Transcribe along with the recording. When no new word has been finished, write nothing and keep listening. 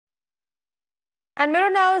And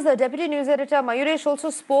Mirror Now's Deputy News Editor Mayuresh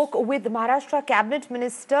also spoke with Maharashtra Cabinet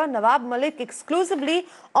Minister Nawab Malik exclusively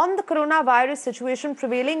on the coronavirus situation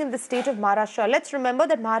prevailing in the state of Maharashtra. Let's remember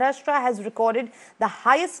that Maharashtra has recorded the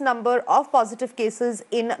highest number of positive cases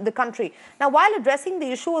in the country. Now, while addressing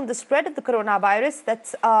the issue on the spread of the coronavirus,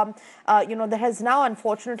 that has now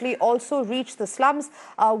unfortunately also reached the slums,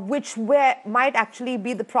 which might actually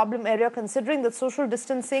be the problem area, considering that social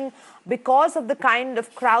distancing, because of the kind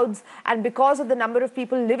of crowds and because of the number of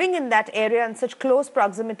people living in that area and such close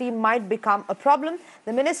proximity, might become a problem.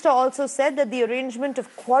 The minister also said that the arrangement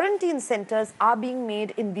of quarantine centers are being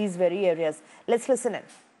made in these very areas. Let's listen in.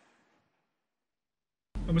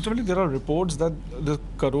 Mr. Malik, there are reports that the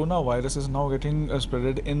coronavirus is now getting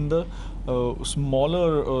spread in the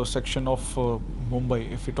smaller section of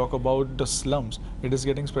Mumbai. If we talk about the slums, it is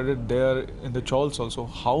getting spread there in the chawls also.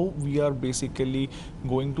 How we are basically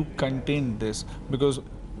going to contain this? Because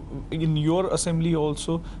in your assembly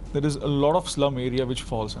also, there is a lot of slum area which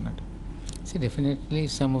falls in it. See, definitely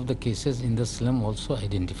some of the cases in the slum also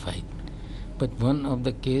identified. But one of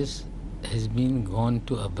the case has been gone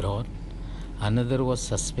to abroad. Another was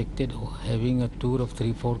suspected of having a tour of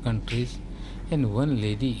 3-4 countries, and one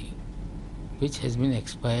lady which has been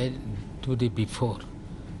expired 2 days before.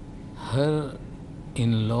 Her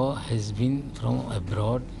in-law has been from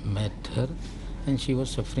abroad, met her, and she was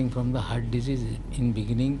suffering from the heart disease. In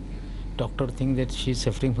beginning, doctor think that she is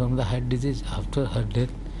suffering from the heart disease. After her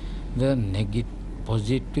death, the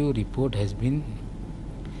positive report has been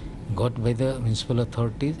got by the municipal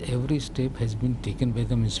authorities. Every step has been taken by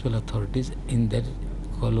the municipal authorities in that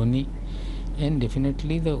colony, and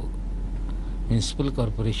definitely the municipal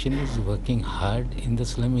corporation is working hard in the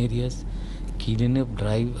slum areas. Clean-up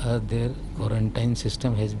drive are there. Quarantine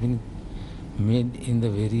system has been made in the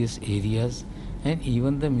various areas, and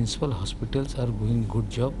even the municipal hospitals are doing good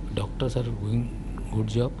job. Doctors are doing good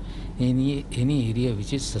job. Any area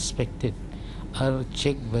which is suspected are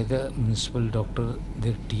checked by the municipal doctor,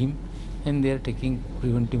 their team, and they are taking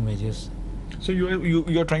preventive measures. So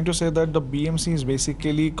you are trying to say that the BMC is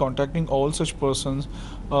basically contacting all such persons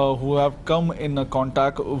who have come in a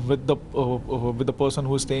contact with the person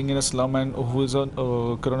who is staying in a slum and who is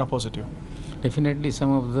corona positive. Definitely,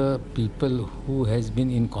 some of the people who has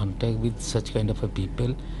been in contact with such kind of a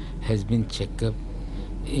people has been checked up.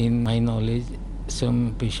 In my knowledge,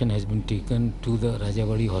 some patient has been taken to the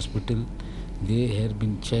Rajawadi hospital. They have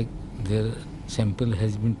been checked, their sample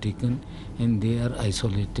has been taken, and they are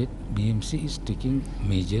isolated. BMC is taking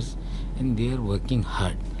measures and they are working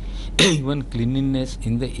hard. Even cleanliness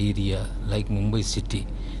in the area like Mumbai city,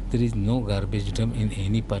 there is no garbage dump in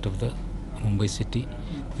any part of the Mumbai city.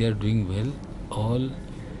 They are doing well. All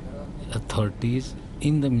authorities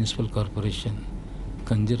in the municipal corporation,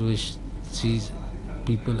 conservancy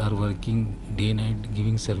people are working day and night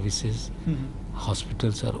giving services.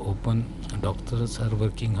 Hospitals are open, doctors are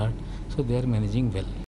working hard, so they are managing well.